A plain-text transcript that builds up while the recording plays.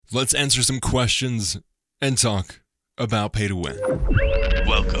let's answer some questions and talk about pay to win.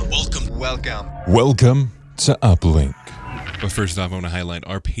 Welcome to Uplink. But first off, I want to highlight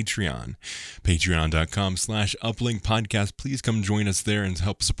our Patreon, patreon.com/Uplink podcast. Please come join us there and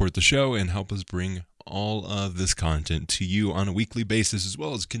help support the show and help us bring all of this content to you on a weekly basis, as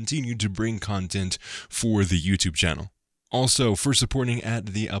well as continue to bring content for the YouTube channel. Also, for supporting at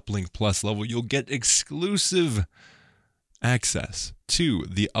the Uplink Plus level, you'll get exclusive access to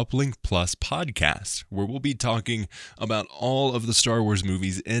the Uplink Plus podcast, where we'll be talking about all of the Star Wars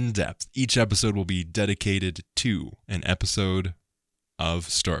movies in depth. Each episode will be dedicated to an episode of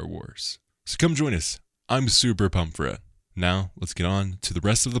Star Wars. So come join us. I'm super pumped for it. Now, let's get on to the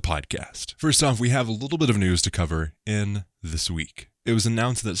rest of the podcast. First off, we have a little bit of news to cover in this week. It was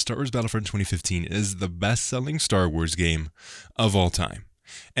announced that Star Wars Battlefront 2015 is the best-selling Star Wars game of all time.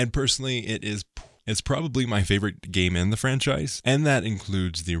 And personally, it's probably my favorite game in the franchise, and that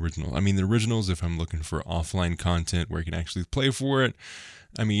includes the original. I mean, the originals, if I'm looking for offline content where I can actually play for it,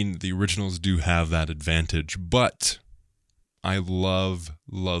 I mean, the originals do have that advantage, but I love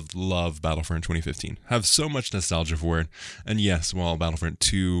Battlefront 2015. Have so much nostalgia for it. And yes, while Battlefront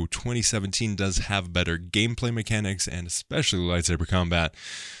 2 2017 does have better gameplay mechanics and especially lightsaber combat,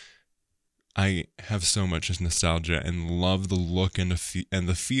 I have so much nostalgia and love the look and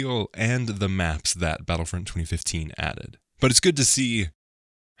the feel and the maps that Battlefront 2015 added. But it's good to see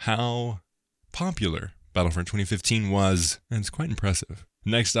how popular Battlefront 2015 was, and it's quite impressive.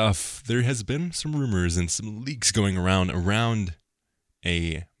 Next off, there has been some rumors and some leaks going around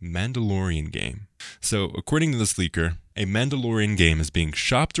a Mandalorian game. So, according to this leaker, a Mandalorian game is being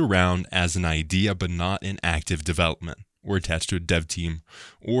shopped around as an idea but not in active development or attached to a dev team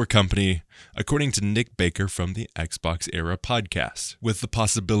or company, according to Nick Baker from the Xbox Era podcast, with the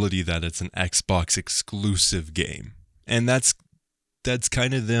possibility that it's an Xbox exclusive game. And that's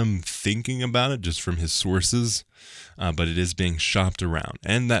kind of them thinking about it just from his sources, but it is being shopped around,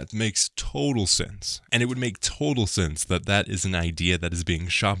 and that makes total sense. And it would make total sense that is an idea that is being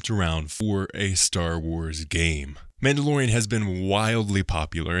shopped around for a Star Wars game. Mandalorian has been wildly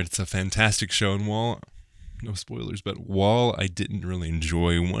popular. It's a fantastic show, and no spoilers, but while I didn't really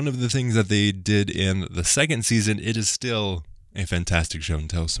enjoy one of the things that they did in the second season, it is still a fantastic show and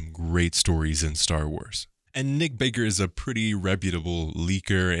tells some great stories in Star Wars. And Nick Baker is a pretty reputable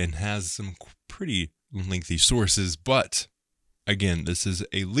leaker and has some pretty lengthy sources, but again, this is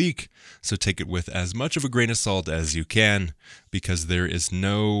a leak, so take it with as much of a grain of salt as you can, because there is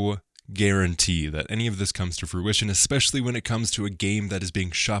no guarantee that any of this comes to fruition, especially when it comes to a game that is being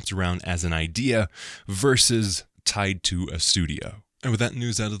shopped around as an idea versus tied to a studio. And with that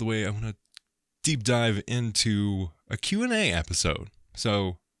news out of the way, I want to deep dive into a Q&A episode.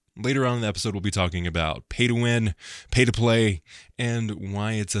 So later on in the episode, we'll be talking about pay to win, pay to play, and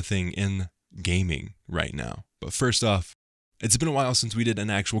why it's a thing in gaming right now. But first off, it's been a while since we did an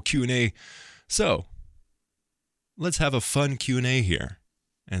actual Q&A, so let's have a fun Q&A here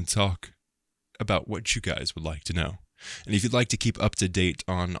and talk about what you guys would like to know. And if you'd like to keep up to date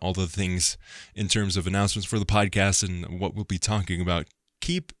on all the things in terms of announcements for the podcast and what we'll be talking about,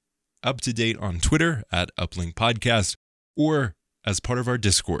 keep up to date on Twitter at Uplink Podcast or as part of our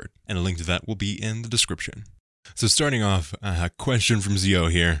Discord, and a link to that will be in the description. So starting off, a question from Zio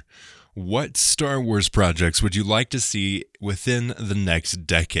here. What Star Wars projects would you like to see within the next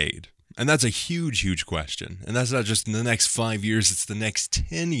decade? And that's a huge question. And that's not just in the next 5 years, it's the next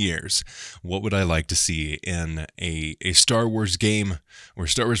 10 years. What would I like to see in a Star Wars game or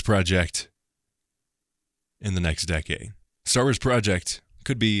Star Wars project in the next decade? Star Wars project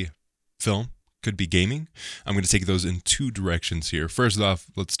could be film, could be gaming. I'm going to take those in two directions here. First off,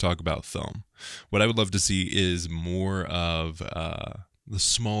 let's talk about film. What I would love to see is more of the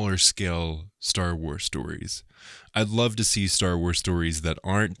smaller scale Star Wars stories. I'd love to see Star Wars stories that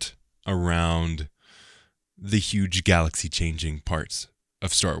aren't around the huge galaxy-changing parts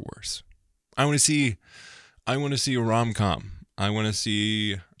of Star Wars. I want to see a rom-com. I want to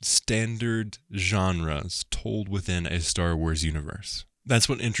see standard genres told within a Star Wars universe. That's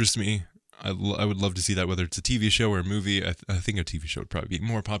what interests me. I would love to see that, whether it's a TV show or a movie. I think a TV show would probably be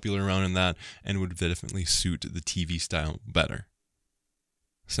more popular around in that and would definitely suit the TV style better.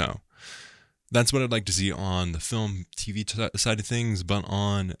 So that's what I'd like to see on the film, TV side of things, but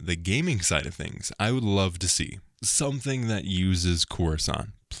on the gaming side of things, I would love to see something that uses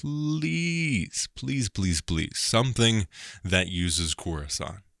Coruscant. Please, something that uses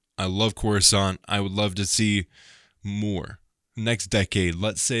Coruscant. I love Coruscant. I would love to see more. Next decade,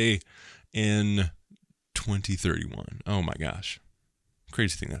 let's say in 2031. Oh my gosh.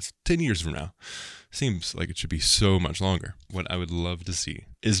 Crazy thing, that's 10 years from now. Seems like it should be so much longer. What I would love to see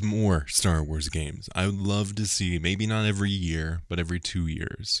is more Star Wars games. I would love to see, maybe not every year, but every 2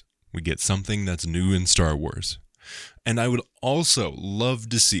 years, we get something that's new in Star Wars. And I would also love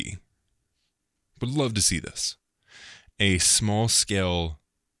to see this, a small scale,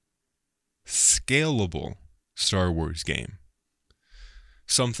 scalable Star Wars game.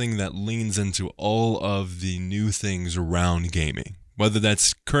 Something that leans into all of the new things around gaming, whether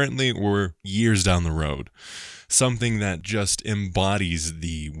that's currently or years down the road. Something that just embodies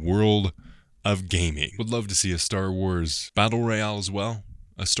the world of gaming. Would love to see a Star Wars Battle Royale as well.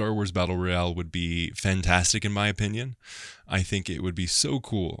 A Star Wars Battle Royale would be fantastic in my opinion. I think it would be so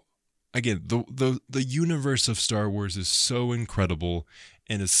cool. Again, the universe of Star Wars is so incredible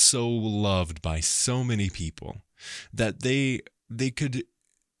and is so loved by so many people that they could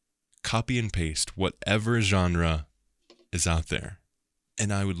copy and paste whatever genre is out there.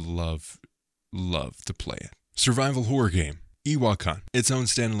 And I would love to play it. Survival horror game, Ewok Hunt, its own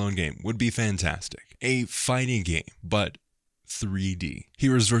standalone game, would be fantastic. A fighting game, but 3D.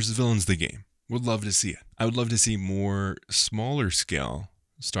 Heroes vs. Villains, the game. Would love to see it. I would love to see more smaller scale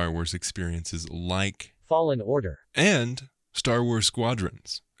Star Wars experiences like Fallen Order and Star Wars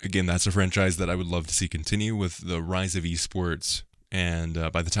Squadrons. Again, that's a franchise that I would love to see continue with the rise of esports.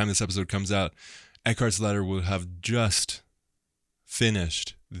 And by the time this episode comes out, Eckhart's Ladder will have just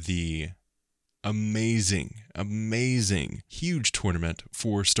finished the amazing, huge tournament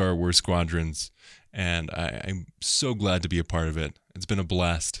for Star Wars Squadrons. And I'm so glad to be a part of it. It's been a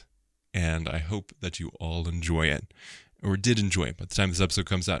blast. And I hope that you all enjoy it, or did enjoy it. By the time this episode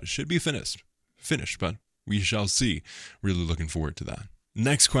comes out, it should be finished, but we shall see. Really looking forward to that.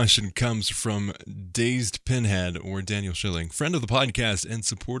 Next question comes from Dazed Pinhead, or Daniel Schilling, friend of the podcast and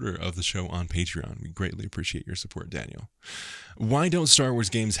supporter of the show on Patreon. We greatly appreciate your support, Daniel. Why don't Star Wars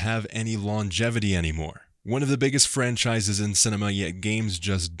games have any longevity anymore? One of the biggest franchises in cinema, yet games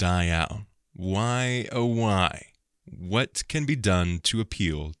just die out. Why, oh why? What can be done to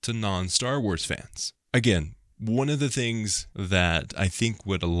appeal to non-Star Wars fans? Again, one of the things that I think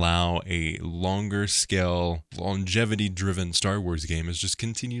would allow a longer scale, longevity-driven Star Wars game is just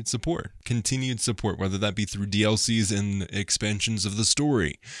continued support. Continued support, whether that be through DLCs and expansions of the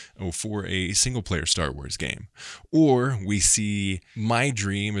story, or for a single-player Star Wars game. Or we see My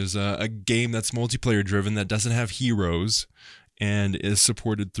Dream is a game that's multiplayer-driven that doesn't have heroes, and is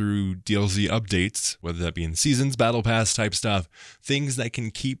supported through DLC updates, whether that be in seasons, battle pass type stuff, things that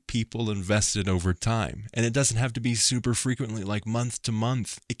can keep people invested over time. And it doesn't have to be super frequently, like month to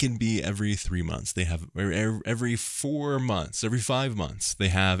month. It can be every 3 months. They have every 4 months, every 5 months, they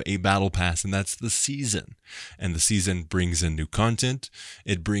have a battle pass, and that's the season. And the season brings in new content.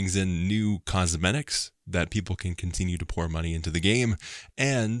 It brings in new cosmetics that people can continue to pour money into the game.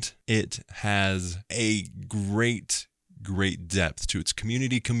 And it has a great depth to its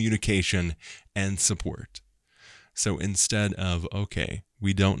community communication and support. So instead of, okay,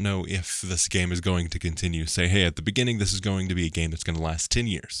 we don't know if this game is going to continue, say, hey, at the beginning, this is going to be a game that's going to last 10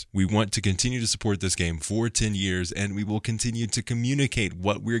 years. We want to continue to support this game for 10 years, and we will continue to communicate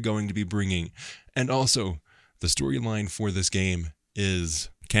what we're going to be bringing. And also, the storyline for this game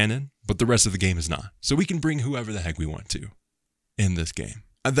is canon, but the rest of the game is not. So we can bring whoever the heck we want to in this game.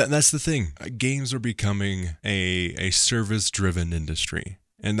 That's the thing. Games are becoming a service-driven industry.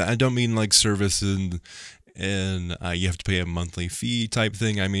 And I don't mean like service and you have to pay a monthly fee type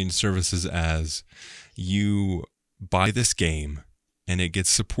thing. I mean services as you buy this game and it gets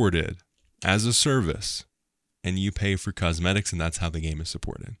supported as a service and you pay for cosmetics, and that's how the game is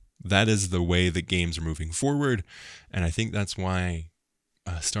supported. That is the way that games are moving forward. And I think that's why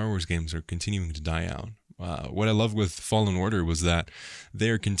Star Wars games are continuing to die out. What I love with Fallen Order was that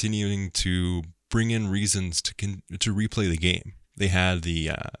they're continuing to bring in reasons to replay the game. They had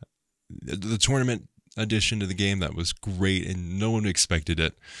the tournament addition to the game that was great, and no one expected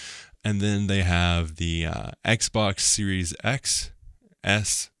it. And then they have the Xbox Series X,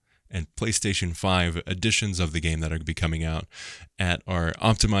 S, and PlayStation 5 editions of the game that are going to be coming out are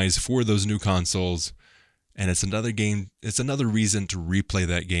optimized for those new consoles. And it's another game, it's another reason to replay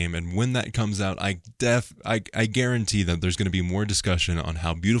that game. And when that comes out, I guarantee that there's going to be more discussion on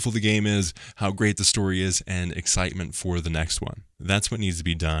how beautiful the game is, how great the story is, and excitement for the next one. That's what needs to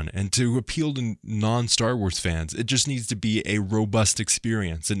be done. And to appeal to non-Star Wars fans, it just needs to be a robust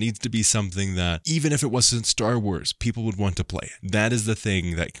experience. It needs to be something that, even if it wasn't Star Wars, people would want to play it. That is the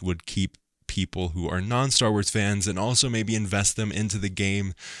thing that would keep people who are non-Star Wars fans and also maybe invest them into the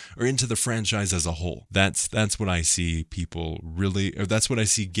game or into the franchise as a whole. That's what I see people really, or that's what I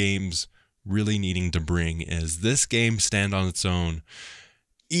see games really needing to bring, is this game stand on its own.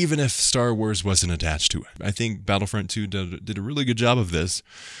 even if Star Wars wasn't attached to it. I think Battlefront 2 did a really good job of this,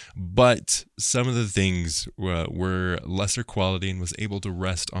 but some of the things were lesser quality and was able to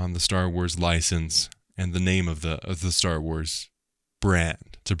rest on the Star Wars license and the name of the Star Wars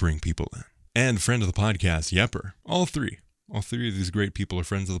brand to bring people in. And friend of the podcast, Yepper. All three of these great people are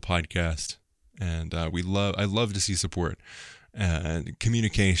friends of the podcast, and I love to see support.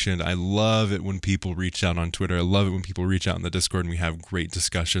 Communication. I love it when people reach out on Twitter. I love it when people reach out in the Discord and we have great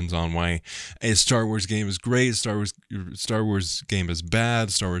discussions on why a Star Wars game is great, Star Wars game is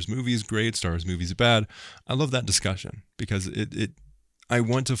bad, Star Wars movie is great, Star Wars movie is bad. I love that discussion because I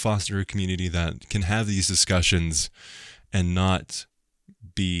want to foster a community that can have these discussions and not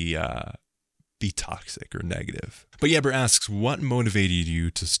be toxic or negative. But Yebber asks, what motivated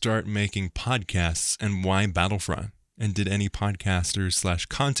you to start making podcasts and why Battlefront? And did any podcasters /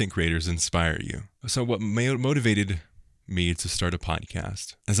 content creators inspire you? So what motivated me to start a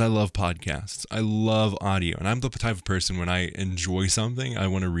podcast is I love podcasts. I love audio. And I'm the type of person when I enjoy something, I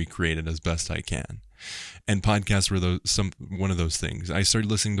want to recreate it as best I can. And podcasts were one of those things. I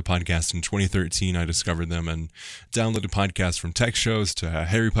started listening to podcasts in 2013. I discovered them and downloaded podcasts from tech shows to a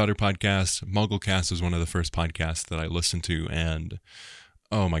Harry Potter podcast. Mugglecast was one of the first podcasts that I listened to. And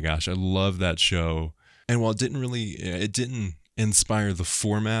oh my gosh, I love that show. And while it didn't inspire the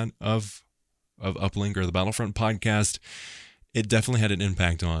format of Uplink or the Battlefront podcast, it definitely had an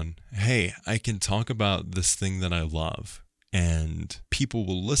impact on, hey, I can talk about this thing that I love and people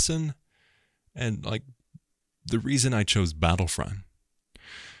will listen. And like the reason I chose Battlefront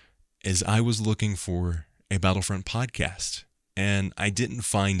is I was looking for a Battlefront podcast and I didn't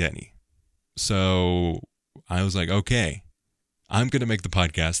find any. So I was like, okay, I'm going to make the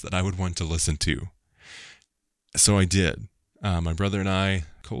podcast that I would want to listen to. So I did. My brother and I,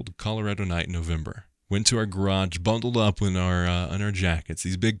 cold Colorado night in November, went to our garage, bundled up in our jackets,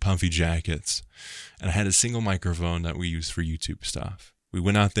 these big puffy jackets, and I had a single microphone that we used for YouTube stuff. We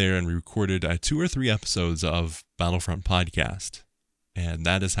went out there and we recorded 2 or 3 episodes of Battlefront podcast, and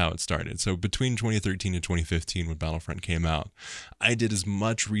that is how it started. So between 2013 and 2015, when Battlefront came out, I did as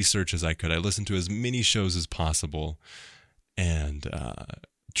much research as I could. I listened to as many shows as possible, and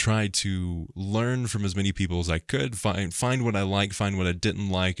tried to learn from as many people as I could, find what I liked, find what I didn't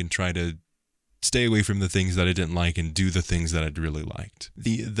like, and try to stay away from the things that I didn't like and do the things that I'd really liked.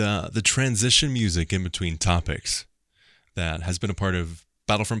 The transition music in between topics that has been a part of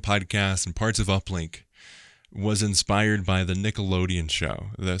Battlefront podcast and parts of Uplink was inspired by the Nickelodeon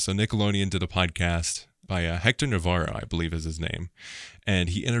show. So Nickelodeon did a podcast by Hector Navarro, I believe is his name, and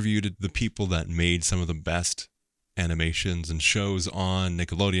he interviewed the people that made some of the best animations and shows on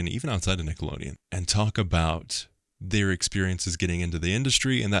Nickelodeon, even outside of Nickelodeon, and talk about their experiences getting into the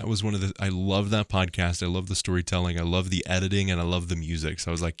industry. And that was I love that podcast. I love the storytelling. I love the editing, and I love the music.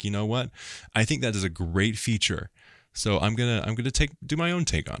 So I was like, you know what? I think that is a great feature. So I'm gonna do my own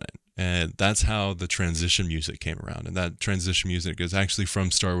take on it. And that's how the transition music came around. And that transition music is actually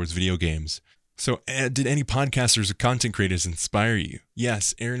from Star Wars video games. So did any podcasters or content creators inspire you?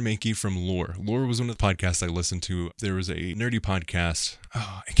 Yes, Aaron Mackey from Lore. Lore was one of the podcasts I listened to. There was a nerdy podcast.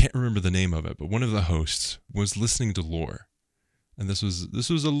 Oh, I can't remember the name of it, but one of the hosts was listening to Lore. And this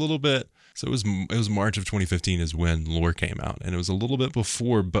was a little bit, so it was March of 2015 is when Lore came out. And it was a little bit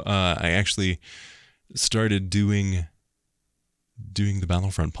before I actually started doing the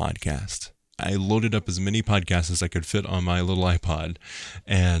Battlefront podcast. I loaded up as many podcasts as I could fit on my little iPod,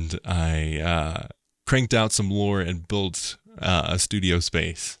 and I cranked out some Lore and built a studio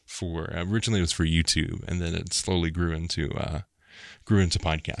space for. Originally, it was for YouTube, and then it slowly grew into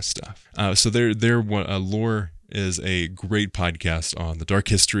podcast stuff. So Lore is a great podcast on the dark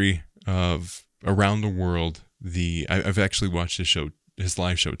history of around the world. I've actually watched his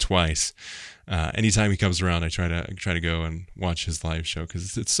live show twice. Anytime he comes around, I try to go and watch his live show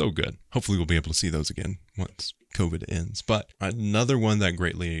because it's so good. Hopefully we'll be able to see those again once COVID ends. But another one that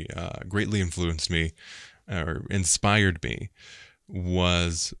greatly influenced me or inspired me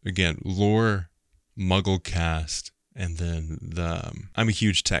was, again, Lore, Mugglecast, and then I'm a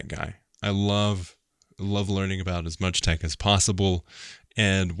huge tech guy. I love learning about as much tech as possible.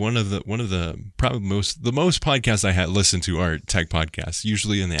 And one of the probably most podcasts I had listened to are tech podcasts,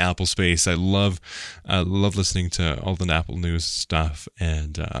 usually in the Apple space. I love listening to all the Apple news stuff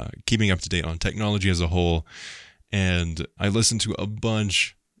and keeping up to date on technology as a whole. And I listen to a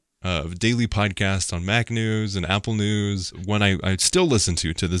bunch of daily podcasts on Mac News and Apple News. One I still listen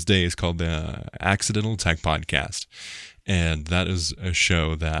to this day is called the Accidental Tech Podcast. And that is a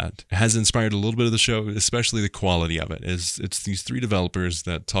show that has inspired a little bit of the show, especially the quality of it. It's these 3 developers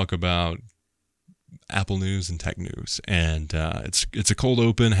that talk about Apple news and tech news, and it's a cold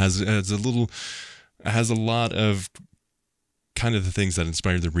open. Has a lot of kind of the things that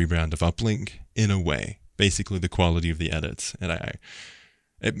inspired the rebrand of Uplink in a way. Basically, the quality of the edits, and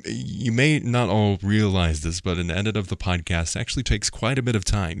you may not all realize this, but an edit of the podcast actually takes quite a bit of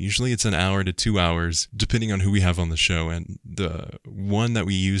time. Usually it's an hour to 2 hours, depending on who we have on the show. And the one that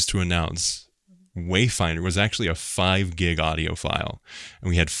we used to announce, Wayfinder, was actually a 5 gig audio file. And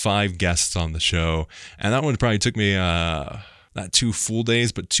we had 5 guests on the show. And that one probably took me not 2 full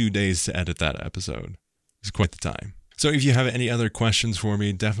days, but 2 days to edit that episode. It was quite the time. So if you have any other questions for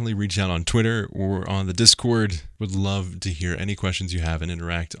me, definitely reach out on Twitter or on the Discord. Would love to hear any questions you have and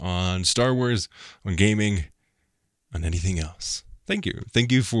interact on Star Wars, on gaming, on anything else. Thank you.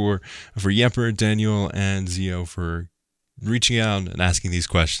 Thank you for Yepper, Daniel, and Zio for reaching out and asking these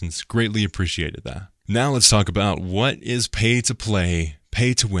questions. Greatly appreciated that. Now let's talk about what is pay to play,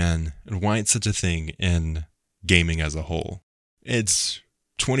 pay to win, and why it's such a thing in gaming as a whole. It's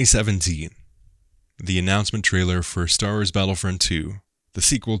 2017. The announcement trailer for Star Wars Battlefront 2, the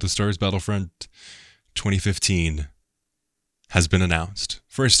sequel to Star Wars Battlefront 2015, has been announced.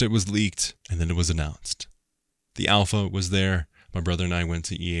 First it was leaked, and then it was announced. The alpha was there. My brother and I went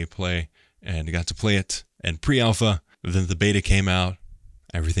to EA Play and got to play it. And pre-alpha, then the beta came out.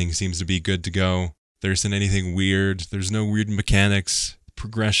 Everything seems to be good to go. There isn't anything weird. There's no weird mechanics.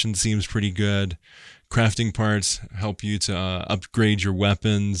 Progression seems pretty good. Crafting parts help you to upgrade your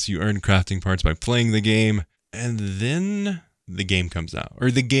weapons. You earn crafting parts by playing the game. And then the game comes out.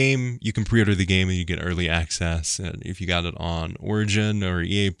 Or the game, you can pre-order the game and you get early access. And if you got it on Origin or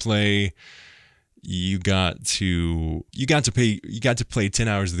EA Play, you got to play 10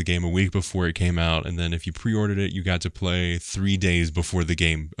 hours of the game a week before it came out. And then if you pre-ordered it, you got to play 3 days before the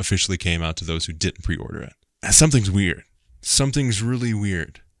game officially came out to those who didn't pre-order it. Something's weird. Something's really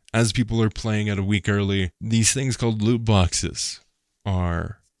weird. As people are playing it a week early, these things called loot boxes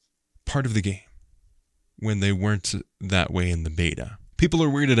are part of the game when they weren't that way in the beta. People are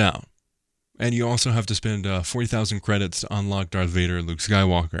weirded out. And you also have to spend 40,000 credits to unlock Darth Vader and Luke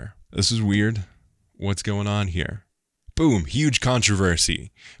Skywalker. This is weird. What's going on here? Boom, huge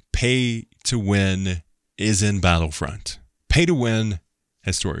controversy. Pay to win is in Battlefront. Pay to win,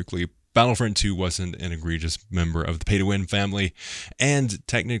 historically, Battlefront 2 wasn't an egregious member of the pay-to-win family, and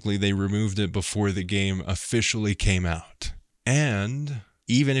technically they removed it before the game officially came out. And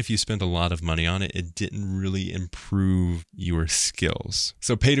even if you spent a lot of money on it, it didn't really improve your skills.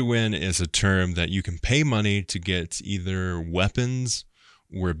 So pay-to-win is a term that you can pay money to get either weapons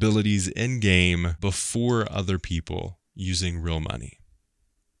or abilities in-game before other people using real money.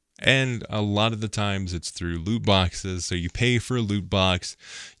 And a lot of the times it's through loot boxes. So you pay for a loot box,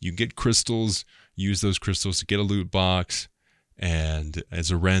 you get crystals, use those crystals to get a loot box, and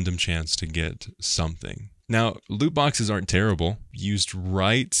as a random chance to get something. Now, loot boxes aren't terrible. Used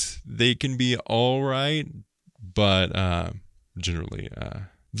right, they can be all right, but generally,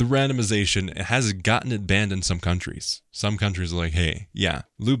 the randomization has gotten it banned in some countries. Some countries are like, hey, yeah,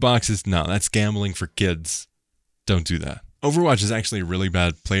 loot boxes, no, that's gambling for kids. Don't do that. Overwatch is actually a really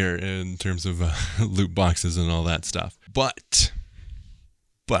bad player in terms of loot boxes and all that stuff. But,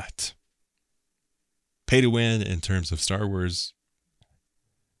 pay to win in terms of Star Wars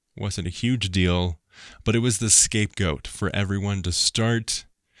wasn't a huge deal, but it was the scapegoat for everyone to start.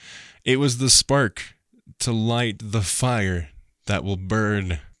 It was the spark to light the fire that will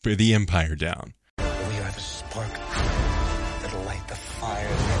burn the Empire down. We are the spark that'll light the fire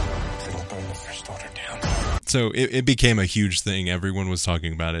that'll burn the First Order down. So it became a huge thing. Everyone was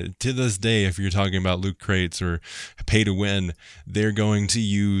talking about it. To this day, if you're talking about loot crates or pay to win, they're going to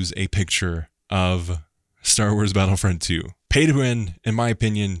use a picture of Star Wars Battlefront 2. Pay to win, in my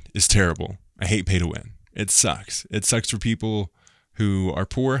opinion, is terrible. I hate pay to win. It sucks. It sucks for people who are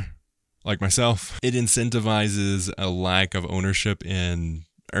poor, like myself. It incentivizes a lack of ownership in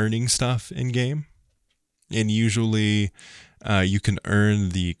earning stuff in game. And usually you can earn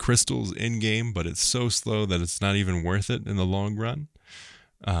the crystals in game, but it's so slow that it's not even worth it in the long run.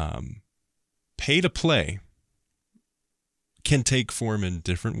 Pay to play can take form in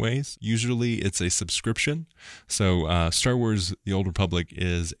different ways. Usually it's a subscription. So Star Wars The Old Republic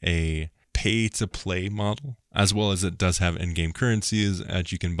is a pay-to-play model, as well as it does have in-game currencies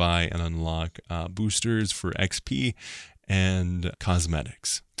that you can buy and unlock boosters for XP and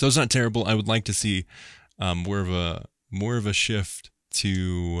cosmetics. So it's not terrible. I would like to see more of a shift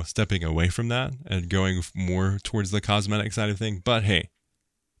to stepping away from that and going more towards the cosmetic side of things. But hey,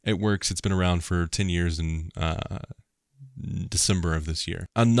 it works. It's been around for 10 years in December of this year.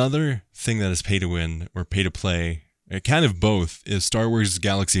 Another thing that is pay to win or pay to play, kind of both, is Star Wars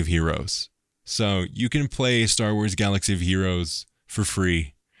Galaxy of Heroes. So you can play Star Wars Galaxy of Heroes for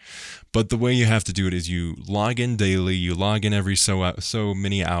free, but the way you have to do it is you log in daily, you log in every so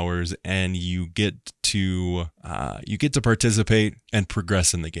many hours, and you get to participate and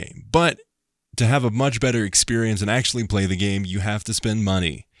progress in the game. But to have a much better experience and actually play the game, you have to spend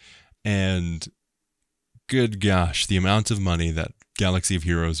money. And good gosh, the amount of money that Galaxy of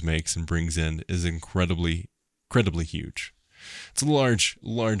Heroes makes and brings in is incredibly huge. It's a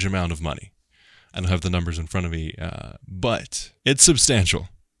large amount of money. I don't have the numbers in front of me, but it's substantial.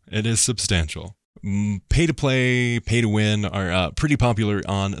 It is substantial. Pay to play, pay to win are pretty popular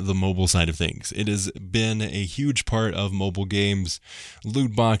on the mobile side of things. It has been a huge part of mobile games.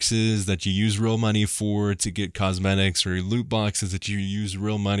 Loot boxes that you use real money for to get cosmetics, or loot boxes that you use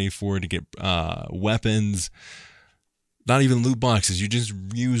real money for to get weapons. Not even loot boxes. You just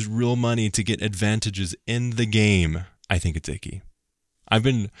use real money to get advantages in the game. I think it's icky. I've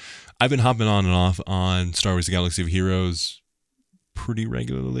been hopping on and off on Star Wars Galaxy of Heroes pretty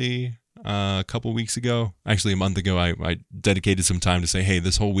regularly. A couple weeks ago, actually a month ago, I dedicated some time to say, hey,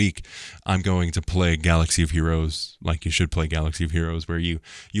 this whole week I'm going to play Galaxy of Heroes like you should play Galaxy of Heroes, where you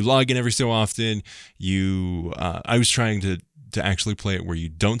log in every so often. I was trying to actually play it where you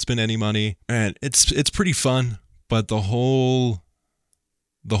don't spend any money, and it's pretty fun, but the whole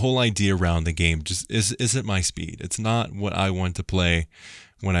idea around the game just isn't my speed. It's not what I want to play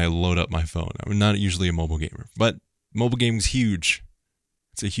when I load up my phone. I'm not usually a mobile gamer, but mobile gaming's huge.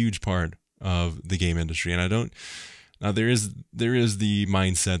 It's a huge part of the game industry, and there is the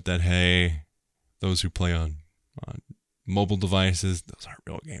mindset that, hey, those who play on mobile devices, those aren't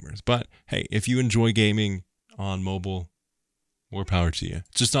real gamers. But hey, if you enjoy gaming on mobile, more power to you.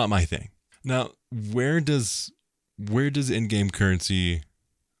 It's just not my thing. Now, where does in-game currency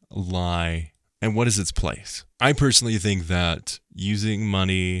lie, and what is its place? I personally think that using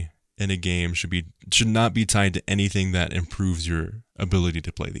money in a game should not be tied to anything that improves your ability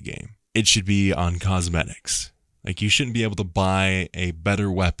to play the game. It should be on cosmetics. Like, you shouldn't be able to buy a better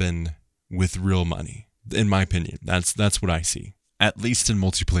weapon with real money. In my opinion, that's what I see. At least in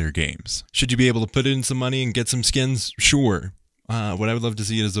multiplayer games. Should you be able to put in some money and get some skins? Sure. What I would love to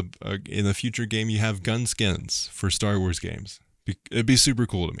see is in a future game you have gun skins for Star Wars games. It'd be super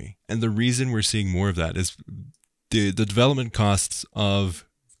cool to me. And the reason we're seeing more of that is the development costs of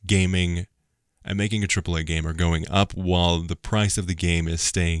gaming and making a AAA game are going up while the price of the game is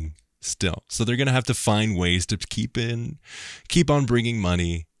staying still. So they're going to have to find ways to keep on bringing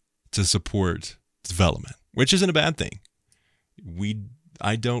money to support development, which isn't a bad thing.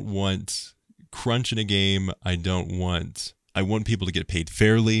 I don't want crunch in a game. I want people to get paid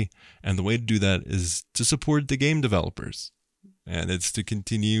fairly, and the way to do that is to support the game developers. And it's to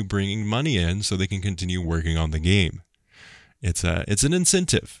continue bringing money in so they can continue working on the game. It's an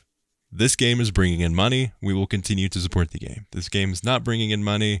incentive. This game is bringing in money. We will continue to support the game. This game is not bringing in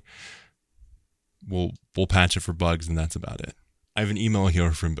money. We'll patch it for bugs, and that's about it. I have an email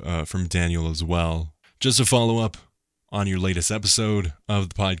here from Daniel as well. Just to follow up on your latest episode of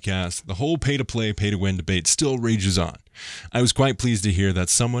the podcast, the whole pay-to-play, pay-to-win debate still rages on. I was quite pleased to hear that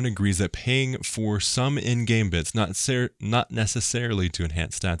someone agrees that paying for some in-game bits, not necessarily to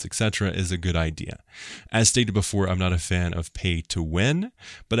enhance stats, etc., is a good idea. As stated before, I'm not a fan of pay-to-win,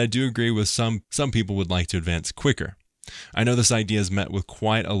 but I do agree with some people would like to advance quicker. I know this idea is met with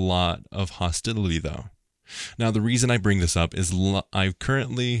quite a lot of hostility, though. Now, the reason I bring this up is I've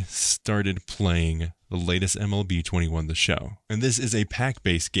currently started playing the latest MLB 21 The Show, and this is a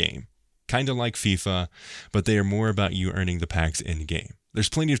pack-based game, kind of like FIFA, but they are more about you earning the packs in-game. There's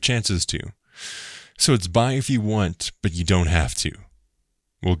plenty of chances to, so it's buy if you want, but you don't have to.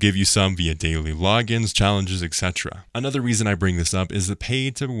 We'll give you some via daily logins, challenges, etc. Another reason I bring this up is that pay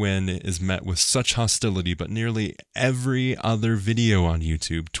to win is met with such hostility, but nearly every other video on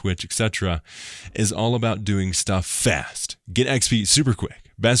YouTube, Twitch, etc. is all about doing stuff fast. Get XP super quick.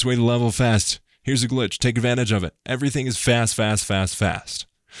 Best way to level fast. Here's a glitch. Take advantage of it. Everything is fast, fast, fast, fast.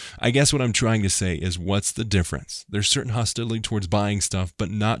 I guess what I'm trying to say is, what's the difference? There's certain hostility towards buying stuff, but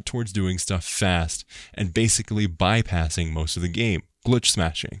not towards doing stuff fast and basically bypassing most of the game. Glitch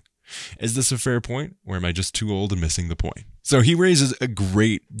smashing. Is this a fair point, or am I just too old and missing the point? So he raises a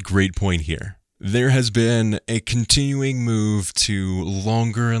great point here. There has been a continuing move to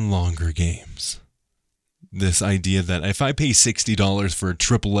longer and longer games. This idea that if I pay $60 for a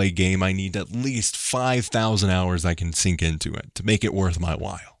AAA game, I need at least 5,000 hours I can sink into it to make it worth my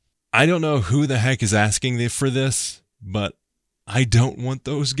while. I don't know who the heck is asking for this, but I don't want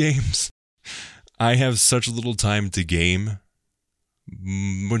those games. I have such little time to game.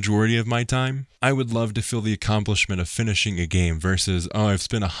 majority of my time. I would love to feel the accomplishment of finishing a game versus, oh, I've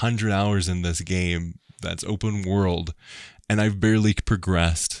spent 100 hours in this game that's open world and I've barely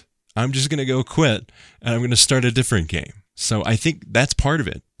progressed. I'm just going to go quit and I'm going to start a different game. So I think that's part of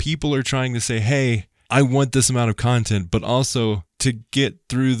it. People are trying to say, hey, I want this amount of content, but also to get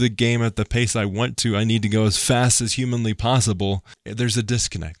through the game at the pace I want to, I need to go as fast as humanly possible. There's a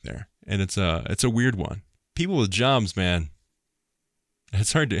disconnect there, and it's a weird one. People with jobs,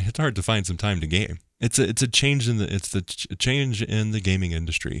 it's hard to find some time to game. It's a change in the change in the gaming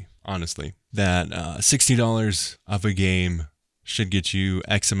industry. Honestly, that $60 of a game should get you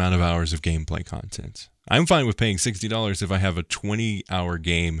X amount of hours of gameplay content. I'm fine with paying $60 if I have a 20-hour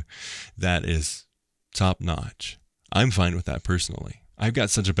game that is top notch. I'm fine with that personally. I've got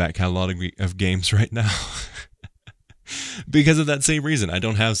such a back catalog of games right now because of that same reason. I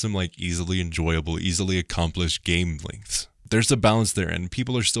don't have some like easily enjoyable, easily accomplished game lengths. There's a balance there and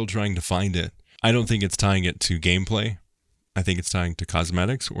people are still trying to find it. I don't think it's tying it to gameplay. I think it's tying to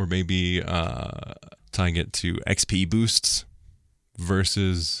cosmetics or maybe tying it to XP boosts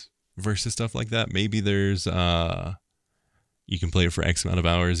versus stuff like that. Maybe there's you can play it for X amount of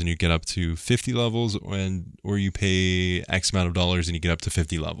hours and you get up to 50 levels, or you pay X amount of dollars and you get up to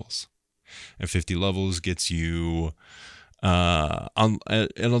 50 levels. And 50 levels gets you,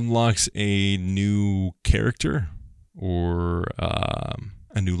 it unlocks a new character or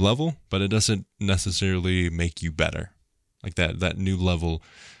a new level, but it doesn't necessarily make you better. Like that new level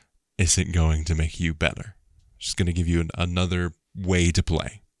isn't going to make you better. It's just going to give you another way to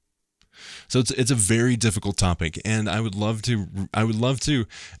play. So it's a very difficult topic, and I would love to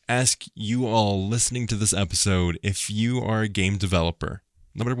ask you all listening to this episode if you are a game developer,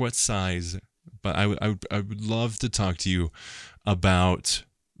 no matter what size. But I would love to talk to you about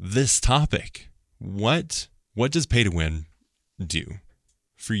this topic. What does pay to win do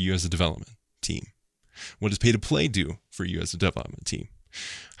for you as a development team? What does pay to play do for you as a development team?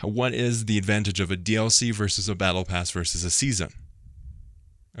 What is the advantage of a DLC versus a battle pass versus a season?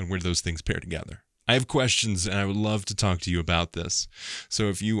 And where do those things pair together? I have questions, and I would love to talk to you about this. So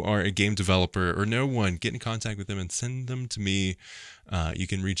if you are a game developer or know one, get in contact with them and send them to me. You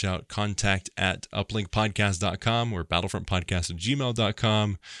can reach out, contact@uplinkpodcast.com or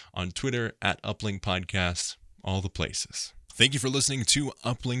battlefrontpodcast@gmail.com, on Twitter @uplinkpodcast, all the places. Thank you for listening to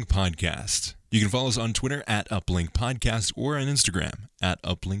Uplink Podcast. You can follow us on Twitter @uplinkpodcast or on Instagram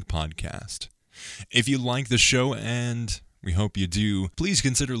 @uplinkpodcast. If you like the show, and we hope you do, please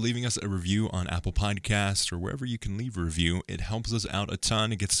consider leaving us a review on Apple Podcasts or wherever you can leave a review. It helps us out a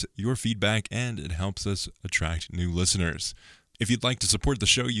ton. It gets your feedback and it helps us attract new listeners. If you'd like to support the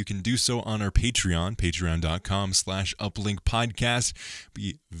show, you can do so on our Patreon, patreon.com/uplinkpodcast.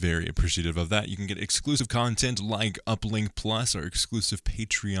 Be very appreciative of that. You can get exclusive content like Uplink Plus, our exclusive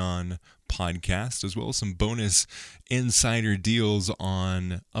Patreon podcast, as well as some bonus insider deals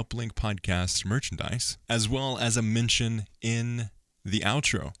on Uplink Podcast merchandise, as well as a mention in the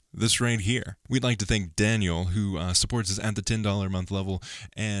outro, this right here. We'd like to thank Daniel, who supports us at the $10 a month level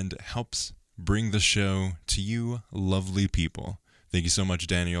and helps bring the show to you lovely people. Thank you so much,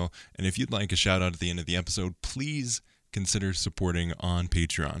 Daniel. And if you'd like a shout out at the end of the episode, please consider supporting on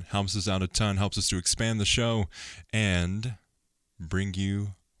Patreon. Helps us out a ton, helps us to expand the show and bring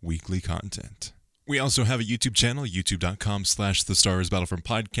you weekly content. We also have a YouTube channel, youtube.com/The Star Is Battlefront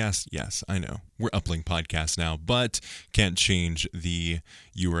Podcast. Yes, I know, we're Uplink Podcast now, but can't change the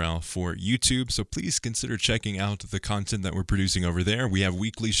URL for YouTube. So please consider checking out the content that we're producing over there. We have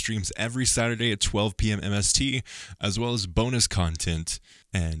weekly streams every Saturday at 12 p.m. MST, as well as bonus content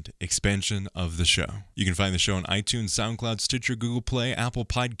and expansion of the show. You can find the show on iTunes, SoundCloud, Stitcher, Google Play, Apple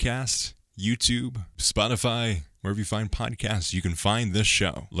Podcasts, YouTube, Spotify. Wherever you find podcasts, you can find this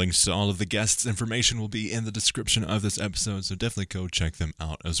show. Links to all of the guests' information will be in the description of this episode, so definitely go check them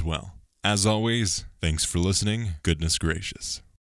out as well. As always, thanks for listening. Goodness gracious.